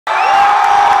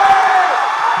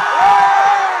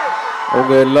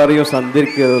உங்க எல்லாரையும்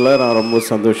சந்திக்கிறதுல நான் ரொம்ப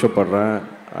சந்தோஷப்படுறேன்.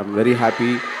 I'm very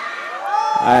happy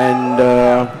and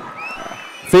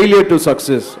failure to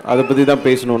success அதை பற்றி தான்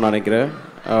பேசணும்னு நினைக்கிறேன்.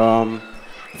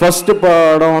 ஃபஸ்ட்டு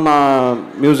படம் நான்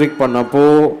மியூசிக் பண்ணப்போ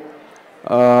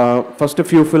ஃபஸ்ட்டு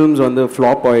ஃபியூ ஃபில்ம்ஸ் வந்து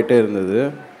ஃப்ளாப் ஆகிட்டே இருந்தது.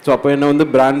 ஸோ அப்போ என்னை வந்து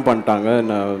பிராண்ட் பண்ணிட்டாங்க,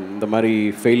 நான் இந்த மாதிரி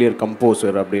ஃபெயிலியர்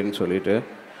கம்போசர் அப்படின்னு சொல்லிட்டு.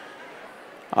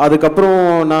 அதுக்கப்புறம்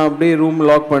நான் அப்படியே ரூம்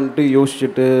லாக் பண்ணிட்டு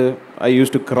யோசிச்சுட்டு ஐ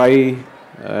use to cry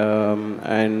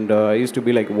and I use to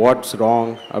be like what's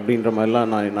wrong அப்படின்ற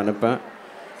மாதிரிலாம் நான் நினைப்பேன்.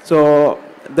 ஸோ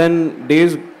தென்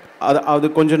டேஸ் அது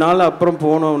கொஞ்ச நாள் அப்புறம்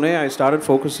போனோடனே I started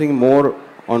focusing more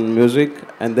on music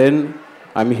and then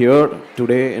I'm here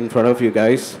today in front of you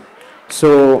guys. So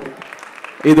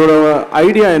இதோட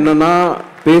ஐடியா என்னென்னா,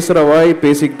 பேசுகிற வாய்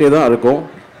பேசிக்கிட்டே தான் இருக்கும்,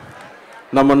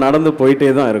 நம்ம நடந்து போயிட்டே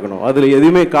தான் இருக்கணும். அதில்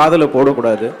எதுவுமே காதில்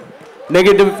போடக்கூடாது.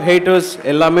 நெகட்டிவ் ஹேட்டர்ஸ்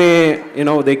எல்லாமே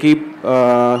they keep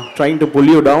trying to pull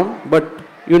you down, but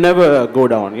you never go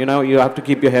down. You have to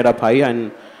keep your head up high and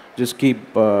just keep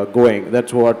going.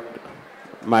 That's what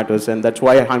matters, and that's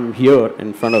why I'm here in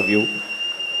front of you.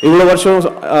 இவ்வளோ வருஷம்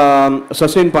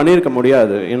sustain பண்ணியிருக்க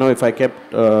முடியாது. If I kept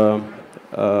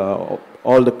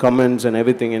all the comments and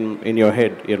everything in your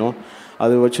head,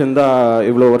 அது வச்சுருந்தா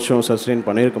இவ்வளோ வருஷம் sustain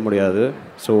பண்ணியிருக்க முடியாது.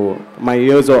 So my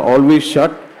ears are always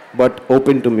shut but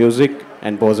open to music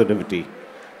and positivity.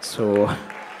 So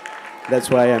that's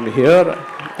why I'm here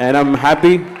and I'm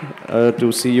happy to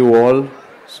see you all.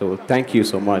 So thank you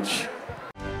so much.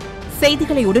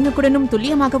 செய்திகளை உடனுக்குடனும்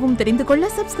துல்லியமாகவும் தெரிந்து கொள்ள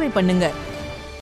சப்ஸ்கிரைப் பண்ணுங்க.